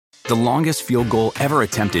The longest field goal ever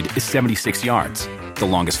attempted is 76 yards. The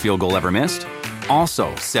longest field goal ever missed?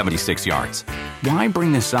 Also 76 yards. Why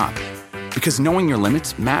bring this up? Because knowing your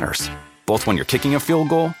limits matters, both when you're kicking a field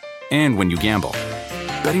goal and when you gamble.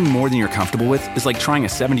 Betting more than you're comfortable with is like trying a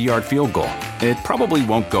 70-yard field goal. It probably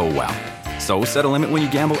won't go well. So set a limit when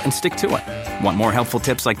you gamble and stick to it. Want more helpful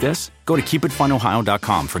tips like this? Go to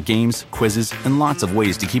keepitfunohio.com for games, quizzes, and lots of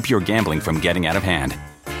ways to keep your gambling from getting out of hand.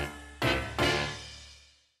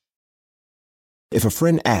 If a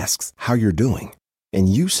friend asks how you're doing, and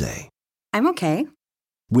you say, I'm okay.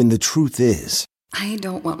 When the truth is, I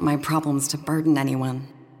don't want my problems to burden anyone.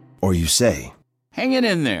 Or you say, hang it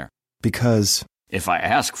in there. Because if I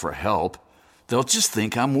ask for help, they'll just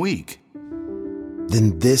think I'm weak.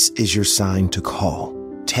 Then this is your sign to call,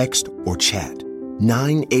 text, or chat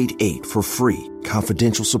 988 for free,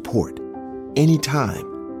 confidential support.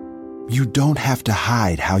 Anytime. You don't have to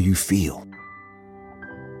hide how you feel.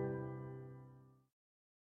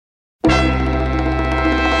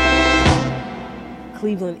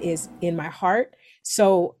 Cleveland is in my heart.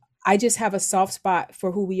 So I just have a soft spot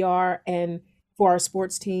for who we are and for our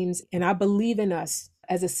sports teams. And I believe in us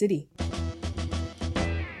as a city.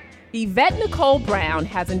 Yvette Nicole Brown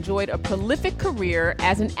has enjoyed a prolific career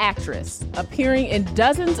as an actress, appearing in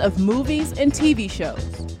dozens of movies and TV shows.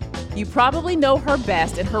 You probably know her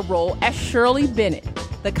best in her role as Shirley Bennett,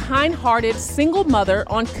 the kind-hearted single mother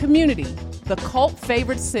on Community, the cult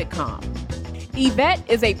favorite sitcom. Yvette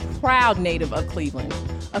is a proud native of Cleveland,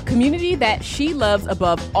 a community that she loves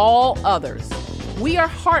above all others. We are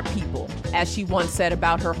heart people, as she once said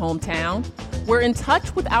about her hometown. We're in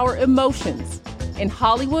touch with our emotions. In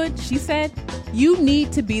Hollywood, she said, you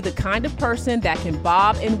need to be the kind of person that can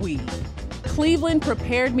bob and weave. Cleveland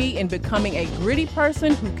prepared me in becoming a gritty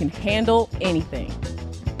person who can handle anything.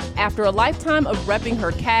 After a lifetime of repping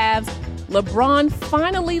her Cavs, LeBron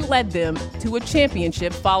finally led them to a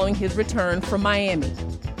championship following his return from Miami.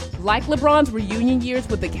 Like LeBron's reunion years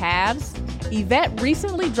with the Cavs, Yvette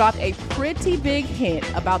recently dropped a pretty big hint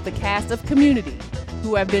about the cast of Community,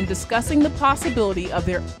 who have been discussing the possibility of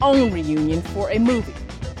their own reunion for a movie.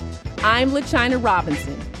 I'm LaChina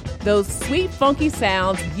Robinson. Those sweet, funky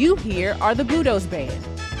sounds you hear are the Budos Band.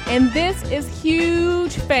 And this is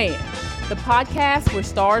Huge Fan, the podcast where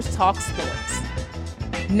stars talk sports.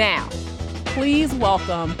 Now, please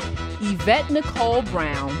welcome Yvette Nicole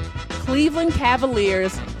Brown, Cleveland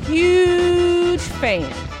Cavaliers huge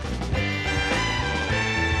fan.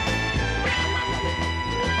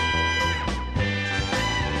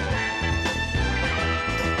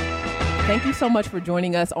 Thank you so much for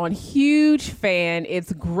joining us on Huge Fan.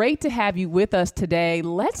 It's great to have you with us today.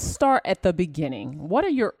 Let's start at the beginning. What are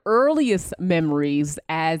your earliest memories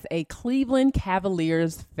as a Cleveland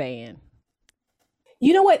Cavaliers fan?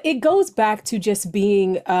 You know what? It goes back to just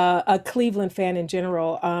being a Cleveland fan in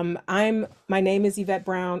general. My name is Yvette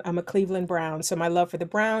Brown. I'm a Cleveland Brown. So my love for the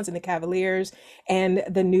Browns and the Cavaliers and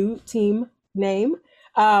the new team name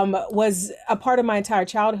was a part of my entire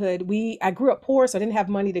childhood. I grew up poor, so I didn't have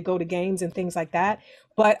money to go to games and things like that.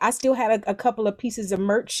 But I still had a couple of pieces of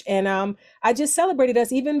merch, and I just celebrated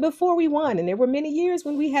us even before we won. And there were many years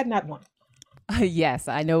when we had not won. Yes,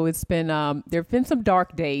 I know it's been, there have been some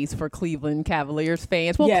dark days for Cleveland Cavaliers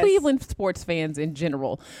fans. Well, Yes. Cleveland sports fans in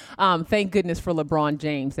general. Thank goodness for LeBron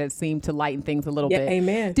James. That seemed to lighten things a little bit.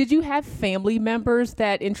 Amen. Did you have family members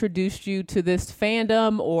that introduced you to this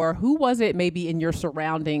fandom, or who was it maybe in your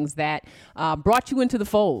surroundings that brought you into the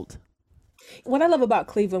fold? What I love about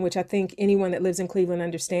Cleveland, which I think anyone that lives in Cleveland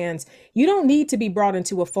understands, you don't need to be brought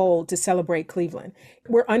into a fold to celebrate Cleveland.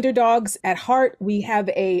 We're underdogs at heart. We have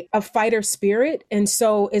a fighter spirit. And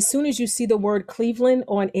so as soon as you see the word Cleveland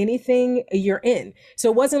on anything, you're in. So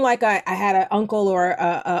it wasn't like I had an uncle or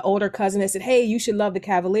a older cousin that said, hey, you should love the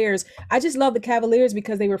Cavaliers. I just love the Cavaliers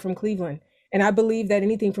because they were from Cleveland. And I believe that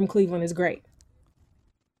anything from Cleveland is great.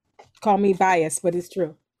 Call me biased, but it's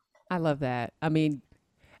true. I love that. I mean,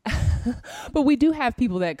 but we do have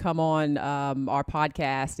people that come on our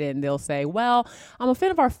podcast and they'll say, well, I'm a fan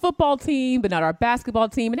of our football team, but not our basketball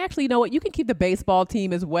team. And actually, you know what? You can keep the baseball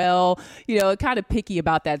team as well. You know, kind of picky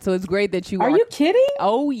about that. So it's great that you are. Are you kidding?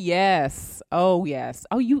 Oh, yes. Oh, yes.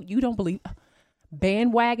 Oh, you don't believe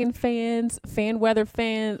bandwagon fans, fan weather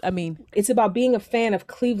fans. I mean, it's about being a fan of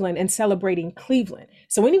Cleveland and celebrating Cleveland.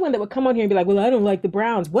 So anyone that would come on here and be like, well, I don't like the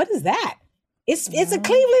Browns. What is that? It's the Cleveland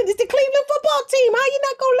football team. How you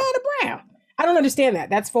not gonna love the Browns? I don't understand that.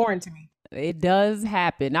 That's foreign to me. It does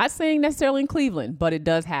happen. Not saying necessarily in Cleveland, but it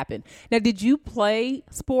does happen. Now, did you play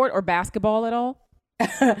sport or basketball at all?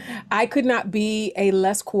 I could not be a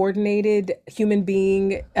less coordinated human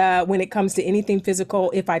being when it comes to anything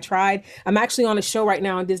physical if I tried. I'm actually on a show right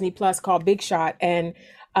now on Disney Plus called Big Shot. And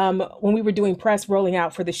when we were doing press rolling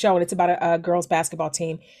out for the show, and it's about a girls basketball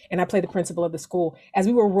team, and I play the principal of the school. As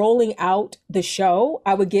we were rolling out the show,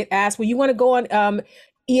 I would get asked, well, you want to go on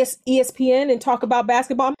ESPN and talk about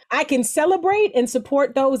basketball? I can celebrate and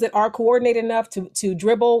support those that are coordinated enough to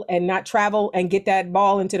dribble and not travel and get that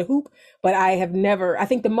ball into the hoop. But I have never, I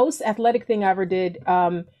think the most athletic thing I ever did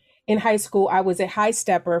in high school, I was a high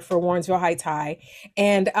stepper for Warrensville Heights High.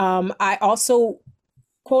 And I also,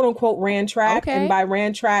 quote unquote, ran track. Okay. And by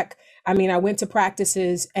ran track, I mean, I went to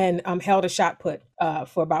practices and held a shot put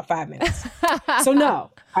for about 5 minutes. So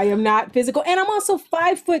no, I am not physical. And I'm also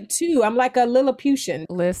 5'2". I'm like a Lilliputian.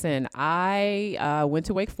 Listen, I went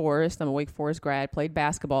to Wake Forest. I'm a Wake Forest grad, played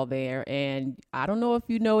basketball there. And I don't know if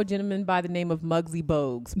you know a gentleman by the name of Muggsy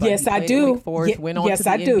Bogues. But yes, he I played do. At Wake Forest, went on to the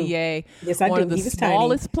NBA. Yes, I do. One of the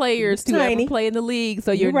smallest players to ever play in the league.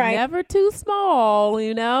 So you're never too small,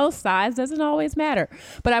 you know. Size doesn't always matter.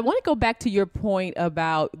 But I want to go back to your point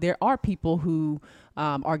about there are people who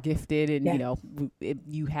are gifted and, you know,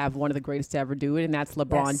 you have one of the greatest to ever do it, and that's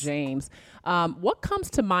LeBron James. What comes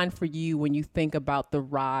to mind for you when you think about the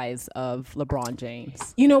rise of LeBron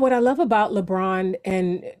James? You know, what I love about LeBron,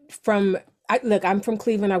 and I'm from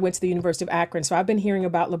Cleveland. I went to the University of Akron. So I've been hearing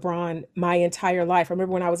about LeBron my entire life. I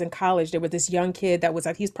remember when I was in college, there was this young kid that was,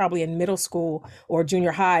 he's probably in middle school or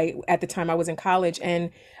junior high at the time I was in college. And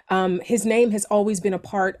his name has always been a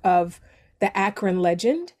part of the Akron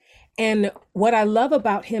legend. And what I love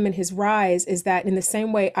about him and his rise is that in the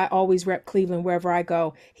same way I always rep Cleveland wherever I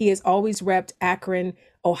go, he has always repped Akron,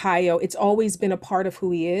 Ohio. It's always been a part of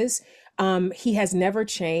who he is. He has never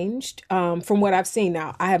changed from what I've seen.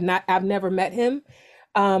 Now, I've never met him.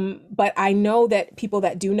 But I know that people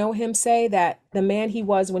that do know him say that the man he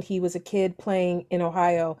was when he was a kid playing in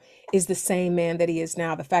Ohio is the same man that he is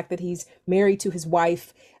now. The fact that he's married to his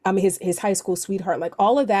wife, his high school sweetheart, like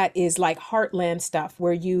all of that is like heartland stuff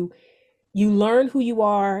where you learn who you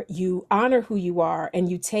are, you honor who you are, and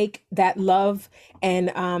you take that love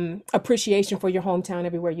and appreciation for your hometown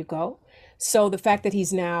everywhere you go. So the fact that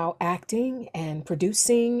he's now acting and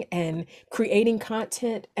producing and creating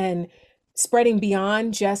content and spreading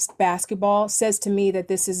beyond just basketball says to me that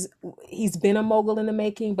he's been a mogul in the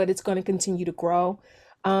making, but it's going to continue to grow.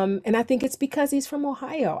 And I think it's because he's from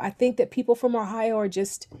Ohio. I think that people from Ohio are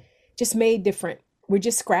just made different. We're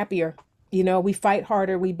just scrappier. You know, we fight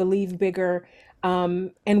harder, we believe bigger,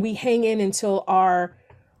 and we hang in until our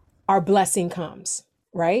blessing comes,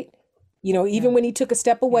 right? You know, even when he took a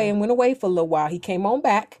step away and went away for a little while, he came on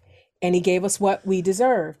back and he gave us what we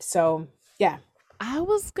deserved. So, yeah. I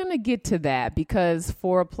was going to get to that because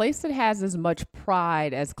for a place that has as much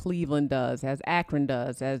pride as Cleveland does, as Akron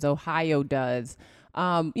does, as Ohio does,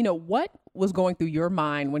 you know, what was going through your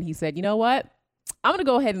mind when he said, you know what? I'm going to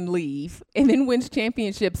go ahead and leave and then wins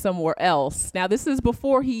championships somewhere else. Now, this is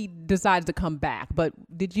before he decides to come back, but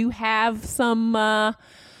did you have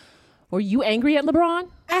were you angry at LeBron?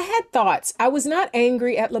 I had thoughts. I was not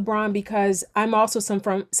angry at LeBron because I'm also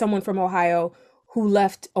someone from Ohio who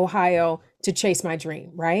left Ohio to chase my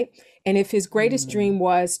dream, right? And if his greatest dream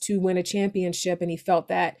was to win a championship and he felt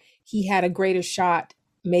that he had a greater shot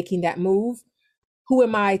making that move, who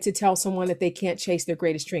am I to tell someone that they can't chase their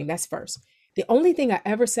greatest dream? That's first. The only thing I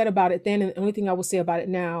ever said about it then, and the only thing I will say about it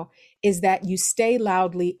now, is that you stay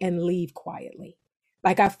loudly and leave quietly.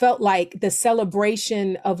 Like I felt like the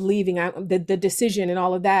celebration of leaving, the decision and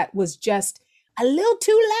all of that was just a little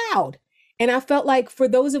too loud. And I felt like for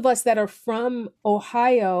those of us that are from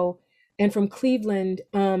Ohio and from Cleveland,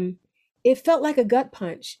 it felt like a gut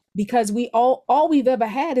punch because all we've ever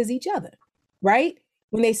had is each other, right?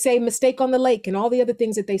 When they say mistake on the lake and all the other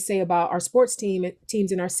things that they say about our sports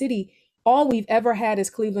teams in our city, all we've ever had as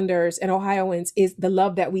Clevelanders and Ohioans is the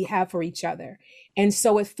love that we have for each other. And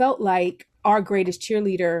so it felt like our greatest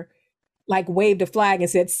cheerleader like waved a flag and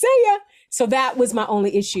said, "See ya." So that was my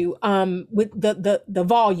only issue with the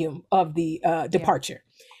volume of the departure.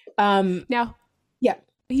 Now,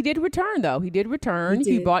 he did return, though. He did return.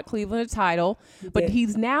 He bought Cleveland a title, but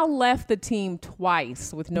he's now left the team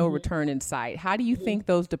twice with no return in sight. How do you think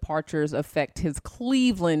those departures affect his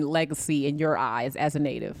Cleveland legacy in your eyes as a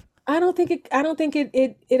native? I don't think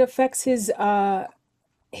it affects his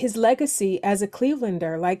legacy as a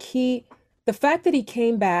Clevelander. Like the fact that he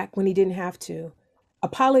came back when he didn't have to,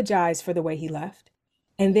 apologized for the way he left,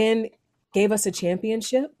 and then gave us a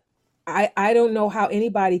championship. I don't know how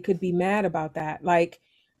anybody could be mad about that. Like,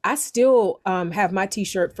 I still have my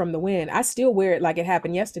T-shirt from the win. I still wear it like it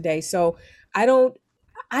happened yesterday. So I don't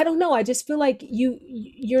I don't know. I just feel like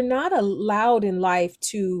you're not allowed in life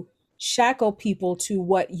to shackle people to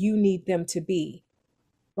what you need them to be,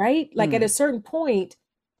 right? Like at a certain point,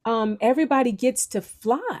 everybody gets to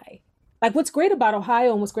fly. Like what's great about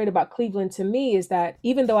Ohio and what's great about Cleveland to me is that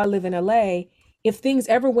even though I live in LA, if things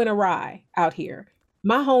ever went awry out here,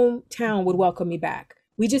 my hometown would welcome me back.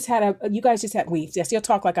 We just had you'll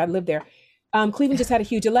talk like I lived there. Cleveland just had a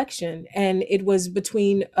huge election, and it was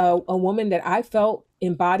between a woman that I felt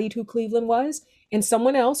embodied who Cleveland was and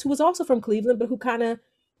someone else who was also from Cleveland, but who kind of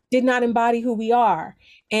did not embody who we are.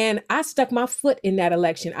 And I stuck my foot in that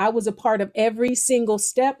election. I was a part of every single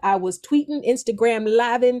step. I was tweeting, Instagram,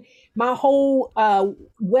 living. My whole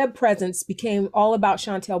web presence became all about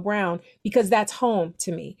Shontel Brown because that's home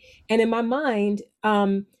to me. And in my mind,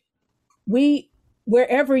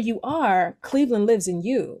 wherever you are, Cleveland lives in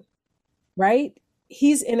you, right?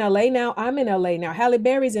 He's in LA now. I'm in LA now. Halle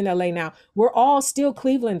Berry's in LA now. We're all still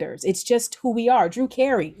Clevelanders. It's just who we are. Drew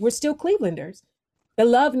Carey, we're still Clevelanders. The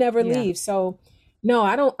love never leaves. So no,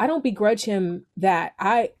 I don't begrudge him that.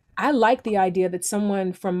 I like the idea that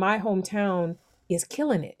someone from my hometown is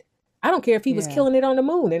killing it. I don't care if he was killing it on the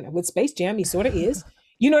moon, and with Space Jam, he sort of is.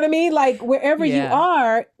 You know what I mean? Like wherever you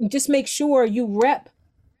are, just make sure you rep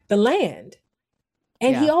the land.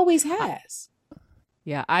 And he always has.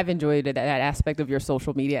 Yeah, I've enjoyed that aspect of your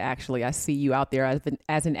social media. Actually, I see you out there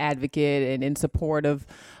as an advocate and in support of,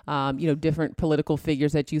 different political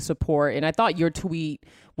figures that you support. And I thought your tweet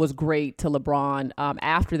was great to LeBron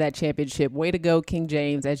after that championship. Way to go, King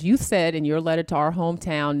James. As you said in your letter to our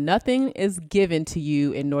hometown, nothing is given to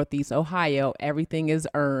you in Northeast Ohio. Everything is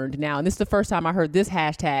earned. Now, and this is the first time I heard this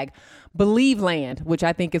hashtag, BelieveLand, which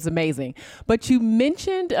I think is amazing. But you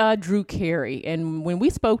mentioned Drew Carey. And when we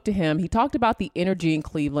spoke to him, he talked about the energy in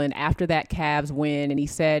Cleveland after that Cavs win. And he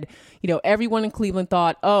said, everyone in Cleveland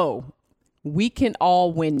thought, oh, we can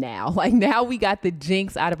all win now. Like now we got the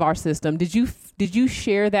jinx out of our system. Did you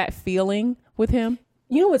share that feeling with him?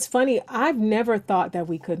 You know what's funny? I've never thought that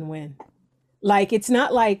we couldn't win. Like it's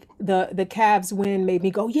not like the Cavs win made me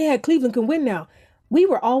go, yeah, Cleveland can win now. We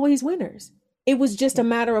were always winners. It was just a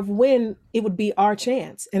matter of when it would be our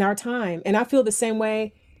chance and our time. And I feel the same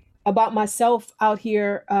way about myself out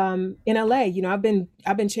here in LA. I've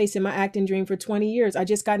been chasing my acting dream for 20 years. I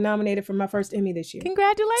just got nominated for my first Emmy this year.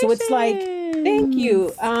 Congratulations. So it's like, thank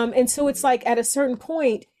you. And so it's like at a certain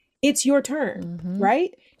point, it's your turn,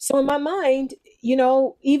 right? So in my mind,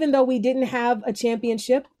 even though we didn't have a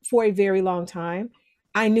championship for a very long time,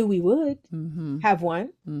 I knew we would have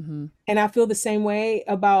one. And I feel the same way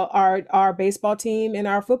about our baseball team and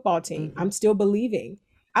our football team. I'm still believing.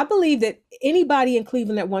 I believe that anybody in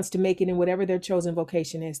Cleveland that wants to make it in whatever their chosen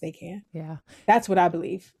vocation is, they can. Yeah. That's what I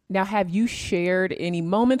believe. Now, have you shared any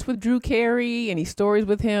moments with Drew Carey, any stories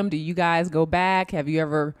with him? Do you guys go back? Have you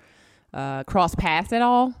ever crossed paths at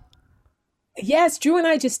all? Yes, Drew and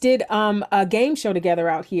I just did a game show together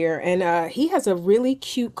out here, and he has a really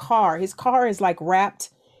cute car. His car is like wrapped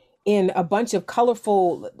in a bunch of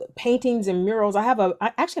colorful paintings and murals. I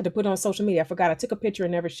actually had to put it on social media. I forgot. I took a picture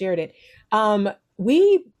and never shared it.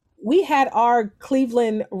 We had our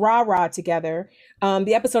Cleveland rah-rah together.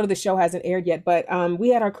 The episode of the show hasn't aired yet, but we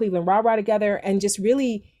had our Cleveland rah-rah together and just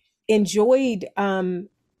really enjoyed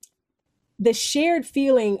the shared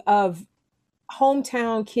feeling of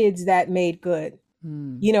hometown kids that made good.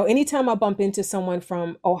 Anytime I bump into someone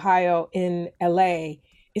from Ohio in LA,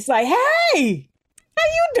 it's like, hey, how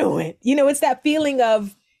you doing? It's that feeling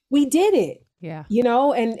of we did it. Yeah.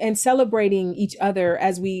 And celebrating each other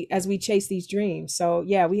as we chase these dreams. So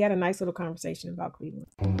yeah, we had a nice little conversation about Cleveland.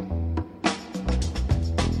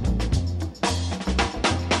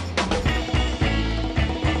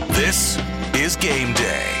 This is Game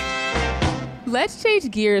Day. Let's change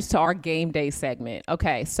gears to our game day segment.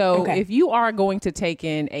 Okay, so if you are going to take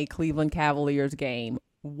in a Cleveland Cavaliers game,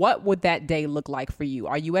 what would that day look like for you?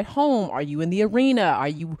 Are you at home? Are you in the arena? Are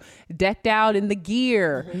you decked out in the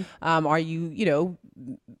gear? Are you,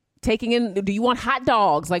 taking in, do you want hot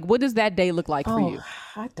dogs? Like, what does that day look like for you?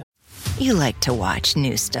 Hot dogs. You like to watch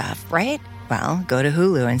new stuff, right? Well, go to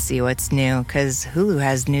Hulu and see what's new, because Hulu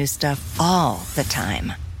has new stuff all the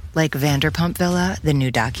time. Like Vanderpump Villa, the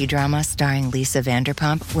new docudrama starring Lisa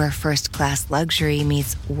Vanderpump, where first-class luxury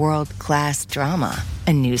meets world-class drama.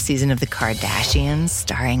 A new season of The Kardashians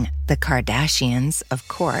starring The Kardashians, of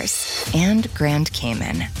course. And Grand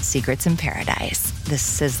Cayman, Secrets in Paradise, the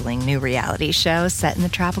sizzling new reality show set in the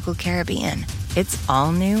tropical Caribbean. It's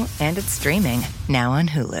all new and it's streaming now on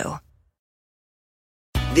Hulu.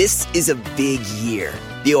 This is a big year.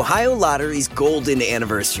 The Ohio Lottery's golden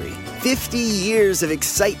anniversary. 50 years of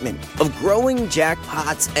excitement, of growing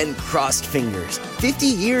jackpots and crossed fingers. 50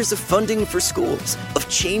 years of funding for schools, of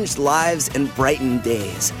changed lives and brightened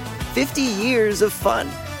days. 50 years of fun.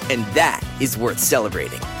 And that is worth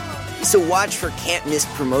celebrating. So watch for can't-miss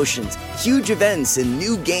promotions, huge events, and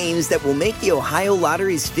new games that will make the Ohio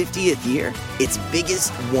Lottery's 50th year its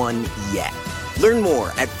biggest one yet. Learn more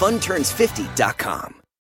at funturns50.com.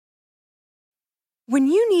 When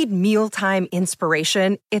you need mealtime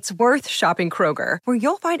inspiration, it's worth shopping Kroger, where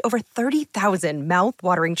you'll find over 30,000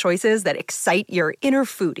 mouth-watering choices that excite your inner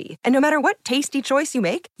foodie. And no matter what tasty choice you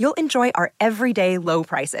make, you'll enjoy our everyday low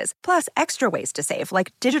prices, plus extra ways to save,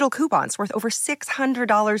 like digital coupons worth over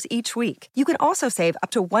 $600 each week. You can also save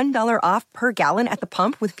up to $1 off per gallon at the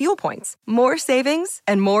pump with fuel points. More savings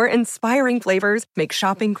and more inspiring flavors make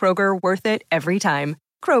shopping Kroger worth it every time.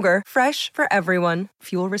 Kroger, fresh for everyone.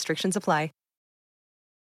 Fuel restrictions apply.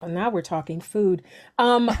 Now we're talking food.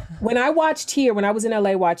 When I was in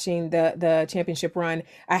LA watching the championship run,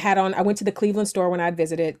 I went to the Cleveland store when I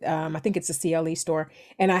visited. I think it's a CLE store,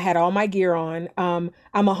 and I had all my gear on. I'm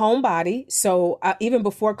a homebody, so even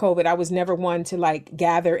before COVID, I was never one to like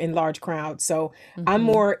gather in large crowds. So I'm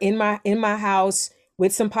more in my house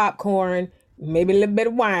with some popcorn, maybe a little bit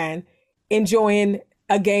of wine, enjoying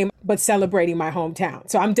a game, but celebrating my hometown.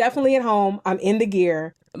 So I'm definitely at home. I'm in the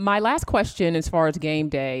gear. My last question as far as game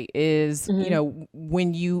day is, you know,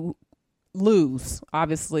 when you lose,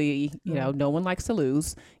 obviously, you know, no one likes to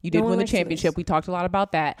lose. You did win the championship. We talked a lot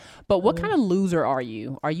about that. But what kind of loser are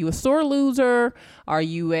you? Are you a sore loser? Are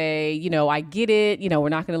you I get it, we're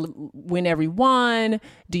not going to win every one?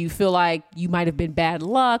 Do you feel like you might have been bad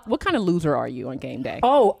luck? What kind of loser are you on game day?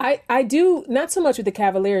 Oh, I do, not so much with the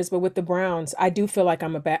Cavaliers, but with the Browns, I do feel like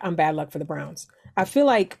I'm bad luck for the Browns. I feel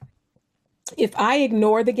like if I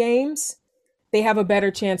ignore the games, they have a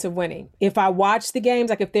better chance of winning. If I watch the games,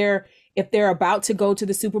 like if they're about to go to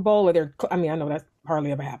the Super Bowl, or I know that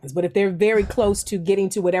hardly ever happens, but if they're very close to getting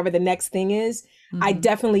to whatever the next thing is, I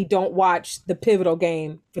definitely don't watch the pivotal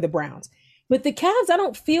game for the Browns. With the Cavs, I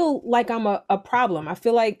don't feel like I'm a problem. I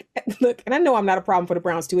feel like, look, and I know I'm not a problem for the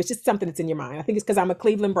Browns too. It's just something that's in your mind. I think it's because I'm a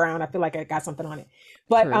Cleveland Brown. I feel like I got something on it.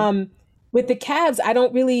 But with the Cavs, I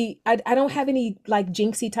don't really, I don't have any like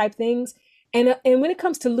jinxy type things. And when it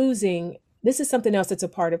comes to losing, this is something else that's a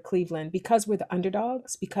part of Cleveland, because we're the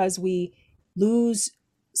underdogs, because we lose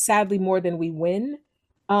sadly more than we win.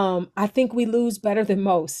 I think we lose better than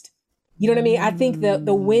most. You know what I mean? I think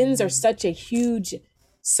the wins are such a huge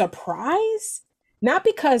surprise, not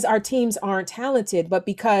because our teams aren't talented, but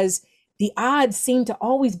because the odds seem to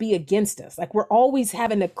always be against us. Like we're always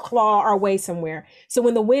having to claw our way somewhere. So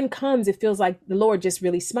when the win comes, it feels like the Lord just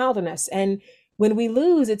really smiled on us. And when we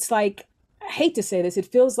lose, it's like, I hate to say this,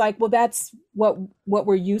 it feels like, well, that's what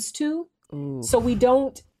we're used to. Ooh. So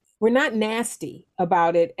we're not nasty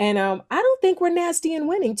about it. And I don't think we're nasty in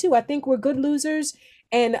winning too. I think we're good losers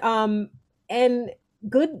and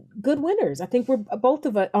good winners. I think we're both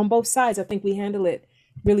of us on both sides. I think we handle it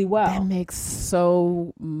really well. That makes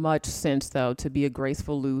so much sense though, to be a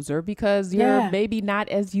graceful loser, because you're maybe not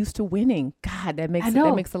as used to winning. God, that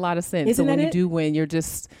makes a lot of sense. Isn't so when that you do win, you're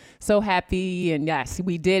just so happy, and yes,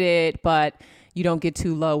 we did it, but you don't get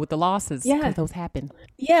too low with the losses. Yeah, those happen.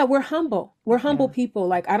 Yeah, we're humble. We're humble people.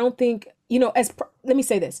 Like I don't think, let me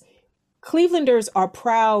say this. Clevelanders are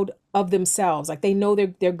proud of themselves. Like they know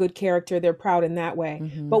they're good character. They're proud in that way.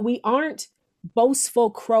 Mm-hmm. But we aren't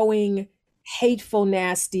boastful, crowing, hateful,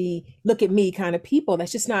 nasty, look at me kind of people.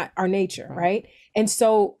 That's just not our nature, right? And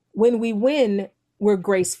so when we win, we're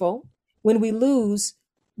graceful. When we lose,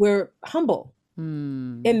 we're humble.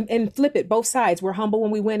 And flip it, both sides. We're humble when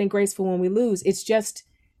we win and graceful when we lose.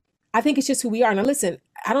 I think it's just who we are. Now listen,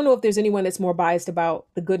 I don't know if there's anyone that's more biased about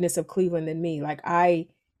the goodness of Cleveland than me. Like I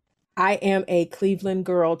am a Cleveland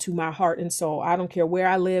girl to my heart and soul. I don't care where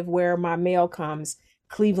I live, where my mail comes.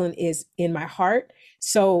 Cleveland is in my heart.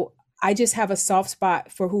 So I just have a soft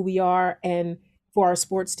spot for who we are and for our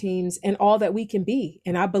sports teams and all that we can be.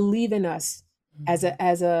 And I believe in us as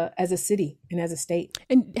a city and as a state.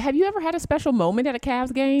 And have you ever had a special moment at a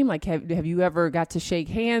Cavs game? Like have you ever got to shake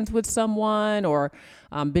hands with someone or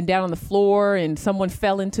been down on the floor and someone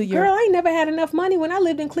fell into your... Girl, I ain't never had enough money when I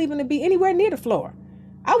lived in Cleveland to be anywhere near the floor.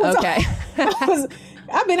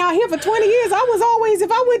 I've been out here for 20 years. I was always,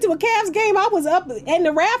 if I went to a Cavs game, I was up in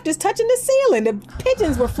the rafters touching the ceiling. The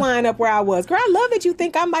pigeons were flying up where I was. Girl, I love that you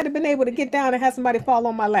think I might have been able to get down and have somebody fall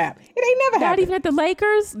on my lap. It ain't never happened. Not even at the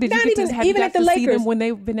Lakers? Did Not you even, have even you at the to Lakers. See them when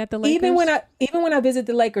they've been at the Lakers? Even when I visit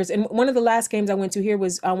the Lakers, and one of the last games I went to here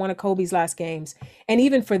was one of Kobe's last games. And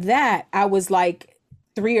even for that, I was like,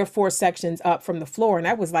 3 or 4 sections up from the floor. And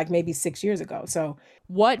that was like maybe 6 years ago. So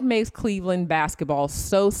what makes Cleveland basketball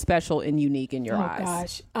so special and unique in your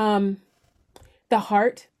eyes? The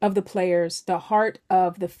heart of the players, the heart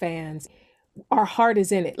of the fans. Our heart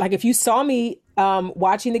is in it. Like if you saw me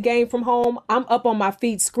watching the game from home, I'm up on my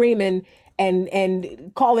feet screaming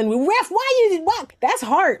and calling, ref, why? That's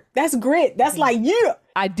heart. That's grit. That's like, yeah.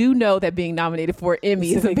 I do know that being nominated for an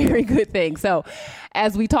Emmy is a very good thing. So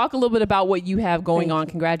as we talk a little bit about what you have going on,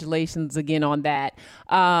 congratulations again on that.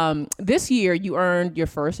 This year, you earned your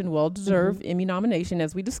first and well-deserved Emmy nomination,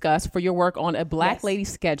 as we discussed, for your work on A Black Lady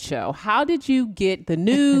sketch show. How did you get the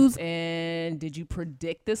news, and did you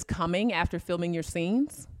predict this coming after filming your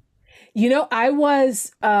scenes? You know, I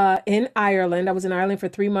was in Ireland. I was in Ireland for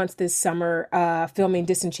 3 months this summer filming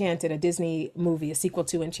Disenchanted, a Disney movie, a sequel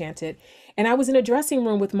to Enchanted. And I was in a dressing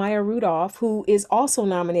room with Maya Rudolph, who is also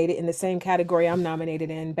nominated in the same category I'm nominated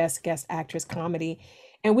in, Best Guest Actress Comedy.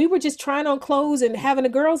 And we were just trying on clothes and having a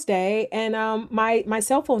girls' day. And my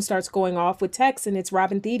cell phone starts going off with texts, and it's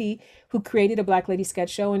Robin Thede, who created A Black Lady sketch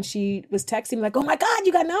show. And she was texting me like, oh my God,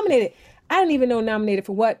 you got nominated. I didn't even know nominated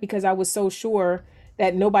for what, because I was so sure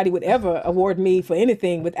that nobody would ever award me for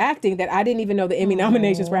anything with acting that I didn't even know the Emmy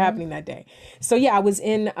nominations were happening that day. So yeah, I was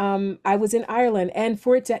in Ireland, and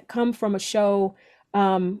for it to come from a show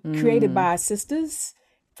created by sisters,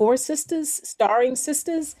 4 sisters, starring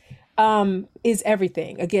sisters, is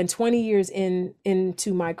everything. Again, 20 years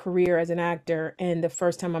into my career as an actor, and the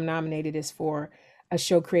first time I'm nominated is for a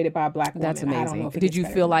show created by a Black woman. That's amazing. I don't know if Did you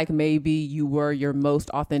feel like maybe you were your most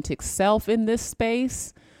authentic self in this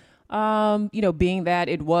space? Being that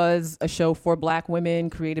it was a show for Black women,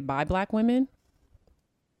 created by Black women?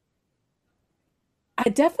 I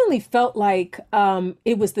definitely felt like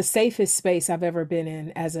it was the safest space I've ever been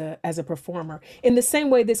in as a performer, in the same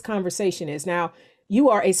way this conversation is. Now, you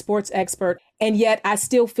are a sports expert, and yet I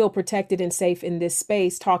still feel protected and safe in this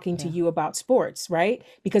space talking to you about sports, right?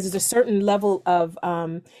 Because there's a certain level of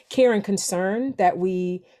care and concern that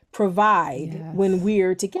we provide when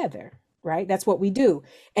we're together. Right? That's what we do.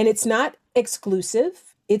 And it's not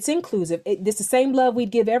exclusive. It's inclusive. It's the same love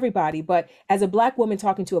we'd give everybody. But as a Black woman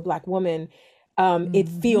talking to a Black woman, it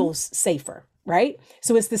feels safer. Right?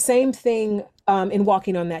 So it's the same thing in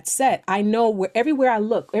walking on that set. I know everywhere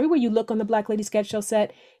you look on the Black Lady sketch show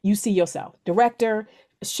set, you see yourself. Director,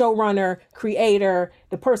 showrunner, creator,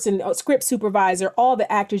 the person, script supervisor, all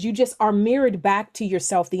the actors, you just are mirrored back to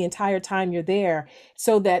yourself the entire time you're there.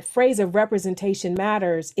 So that phrase of representation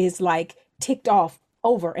matters is like ticked off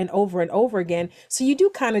over and over and over again. So you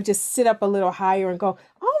do kind of just sit up a little higher and go,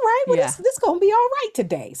 all right, well, this going to be all right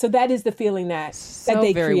today. So that is the feeling that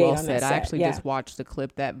they very create well on said. that set. I actually just watched the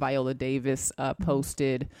clip that Viola Davis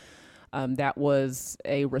posted. That was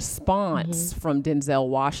a response from Denzel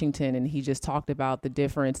Washington, and he just talked about the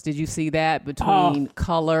difference. Did you see that between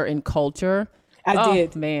color and culture? I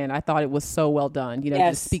did. Man, I thought it was so well done.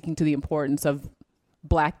 Just speaking to the importance of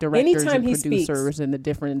Black directors and producers and the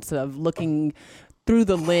difference of looking through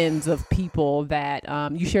the lens of people that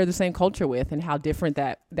you share the same culture with, and how different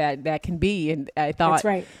that can be. And I thought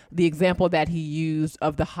the example that he used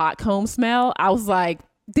of the hot comb smell, I was like,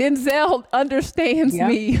 Denzel understands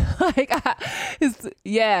me.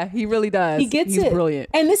 He really does. He gets He's it. Brilliant.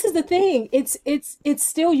 And this is the thing. It's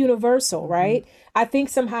still universal, right? I think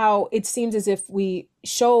somehow it seems as if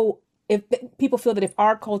if people feel that if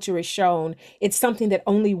our culture is shown, it's something that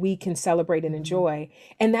only we can celebrate and enjoy.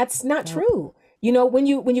 And that's not true. When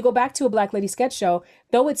you go back to a Black Lady sketch show,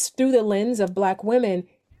 though it's through the lens of Black women,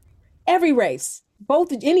 every race,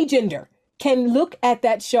 any gender, can look at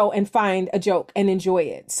that show and find a joke and enjoy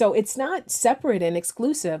it. So it's not separate and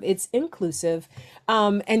exclusive. It's inclusive,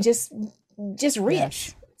 and just rich.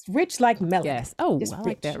 Yes. It's rich like melanin. Yes. Oh, I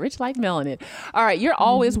like that. Rich like melanin. All right. You're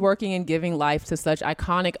always working and giving life to such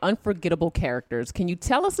iconic, unforgettable characters. Can you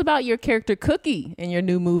tell us about your character Cookie in your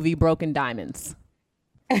new movie, Broken Diamonds?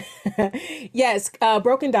 Yes.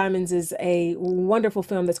 Broken Diamonds is a wonderful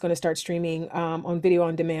film that's going to start streaming on video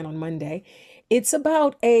on demand on Monday. It's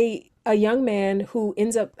about a young man who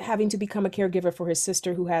ends up having to become a caregiver for his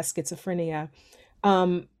sister who has schizophrenia,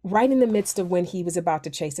 right in the midst of when he was about to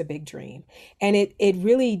chase a big dream. And it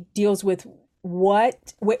really deals with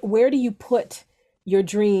where do you put your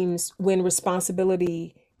dreams when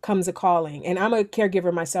responsibility comes a calling? And I'm a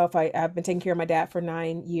caregiver myself. I've been taking care of my dad for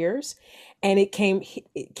 9 years, and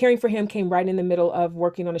caring for him came right in the middle of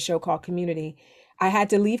working on a show called Community. I had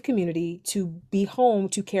to leave Community to be home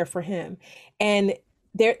to care for him. And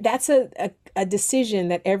that's a decision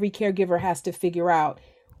that every caregiver has to figure out.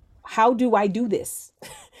 How do I do this?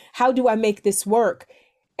 How do I make this work?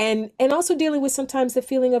 And also dealing with sometimes the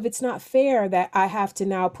feeling of it's not fair that I have to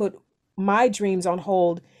now put my dreams on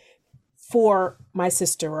hold for my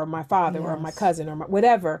sister or my father or my cousin or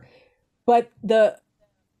whatever. But the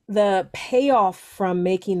payoff from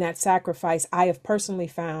making that sacrifice, I have personally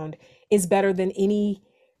found, is better than any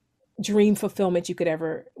dream fulfillment you could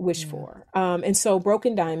ever wish for. And so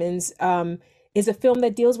Broken Diamonds is a film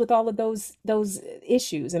that deals with all of those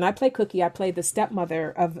issues. And I play Cookie. I play the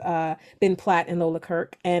stepmother of Ben Platt and Lola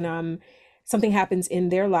Kirk. And something happens in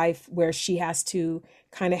their life where she has to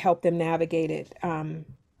kind of help them navigate it,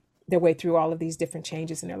 their way through all of these different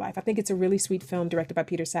changes in their life. I think it's a really sweet film directed by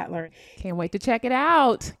Peter Sattler. Can't wait to check it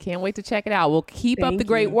out. Can't wait to check it out. We'll keep up the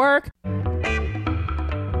great work.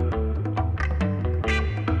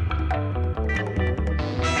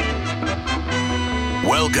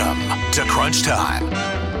 Welcome to Crunch Time.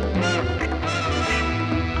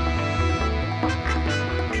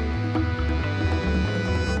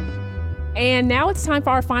 And now it's time for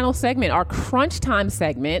our final segment, our Crunch Time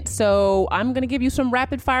segment. So I'm going to give you some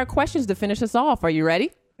rapid fire questions to finish us off. Are you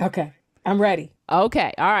ready? Okay, I'm ready.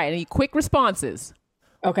 Okay, all right. Any quick responses?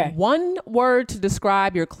 Okay. One word to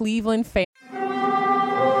describe your Cleveland fan.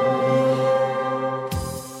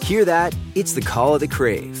 Hear that? It's the call of the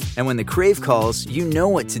Crave. And when the Crave calls, you know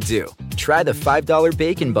what to do. Try the $5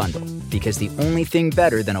 Bacon Bundle, because the only thing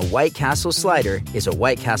better than a White Castle slider is a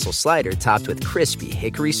White Castle slider topped with crispy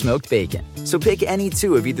hickory smoked bacon. So pick any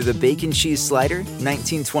two of either the Bacon Cheese Slider,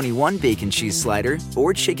 1921 Bacon Cheese Slider,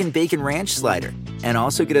 or Chicken Bacon Ranch Slider. And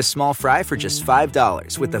also get a small fry for just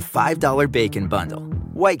 $5 with the $5 Bacon Bundle.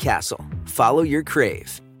 White Castle. Follow your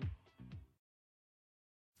Crave.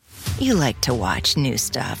 You like to watch new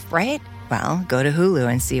stuff, right? Well, go to Hulu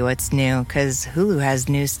and see what's new, because Hulu has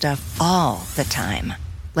new stuff all the time.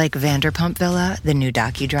 Like Vanderpump Villa, the new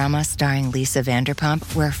docudrama starring Lisa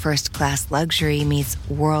Vanderpump, where first-class luxury meets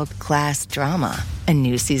world-class drama. A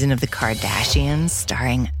new season of The Kardashians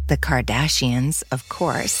starring The Kardashians, of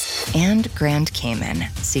course. And Grand Cayman,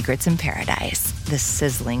 Secrets in Paradise, the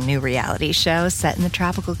sizzling new reality show set in the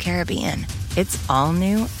tropical Caribbean. It's all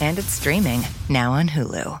new and it's streaming now on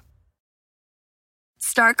Hulu.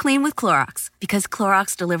 Start clean with Clorox, because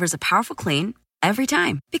Clorox delivers a powerful clean every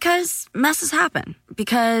time. Because messes happen.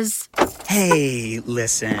 Because... Hey,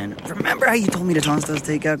 listen. Remember how you told me to toss those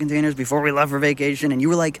takeout containers before we left for vacation? And you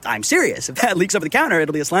were like, I'm serious. If that leaks over the counter,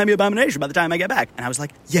 it'll be a slimy abomination by the time I get back. And I was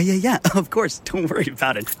like, yeah, of course. Don't worry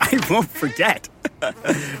about it. I won't forget.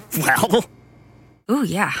 Well... Ooh,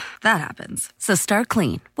 yeah, that happens. So start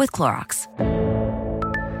clean with Clorox.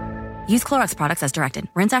 Use Clorox products as directed.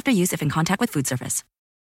 Rinse after use if in contact with food surface.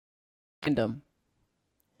 Random.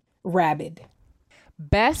 Rabid.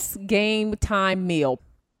 Best game time meal.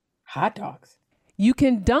 Hot dogs. You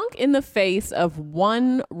can dunk in the face of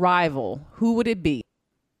one rival. Who would it be?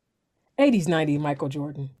 80s, 90s, Michael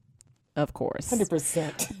Jordan. Of course.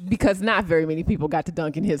 100%. Because not very many people got to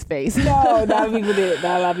dunk in his face. No, not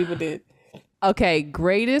a lot of people did. Okay,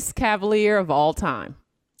 greatest Cavalier of all time.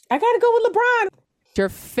 I got to go with LeBron. Your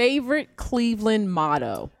favorite Cleveland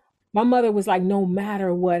motto. My mother was like, no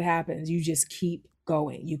matter what happens, you just keep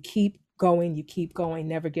going. You keep going,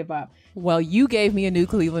 never give up. Well, you gave me a new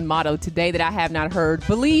Cleveland motto today that I have not heard,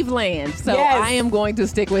 Believe Land. So yes. I am going to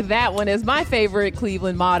stick with that one as my favorite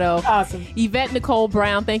Cleveland motto. Awesome. Yvette Nicole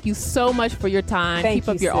Brown, thank you so much for your time. Keep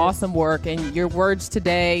up your awesome work, and your words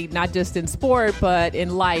today, not just in sport, but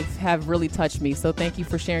in life, have really touched me. So thank you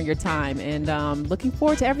for sharing your time, and looking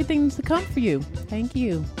forward to everything to come for you. Thank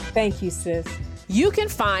you. Thank you, sis. You can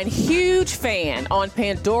find Huge Fan on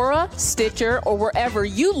Pandora, Stitcher, or wherever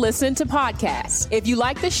you listen to podcasts. If you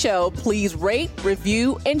like the show, please rate,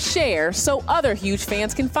 review, and share so other Huge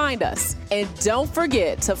Fans can find us. And don't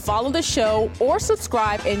forget to follow the show or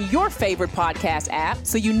subscribe in your favorite podcast app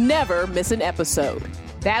so you never miss an episode.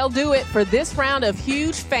 That'll do it for this round of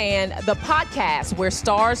Huge Fan, the podcast where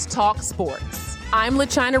stars talk sports. I'm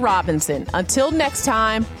LaChina Robinson. Until next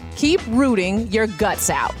time, keep rooting your guts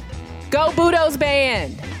out. Go Budos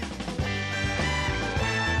Band!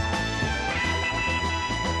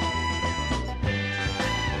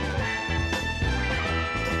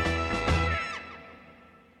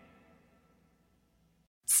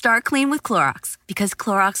 Start clean with Clorox, because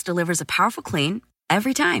Clorox delivers a powerful clean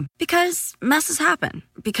every time. Because messes happen.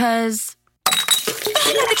 Because...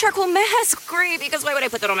 I got the charcoal mask. Great, because why would I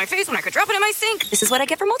put that on my face when I could drop it in my sink? This is what I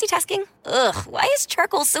get for multitasking. Ugh, why is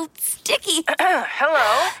charcoal so sticky?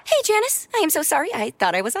 Hello? Hey, Janice. I am so sorry. I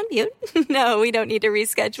thought I was on mute. No, we don't need to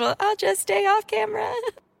reschedule. I'll just stay off camera.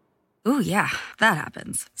 Ooh, yeah, that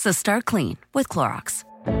happens. So start clean with Clorox.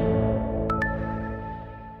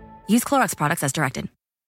 Use Clorox products as directed.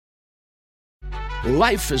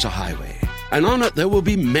 Life is a highway, and on it there will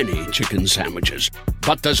be many chicken sandwiches.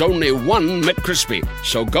 But there's only one McCrispy.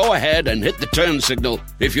 So go ahead and hit the turn signal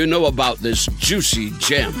if you know about this juicy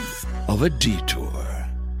gem of a detour.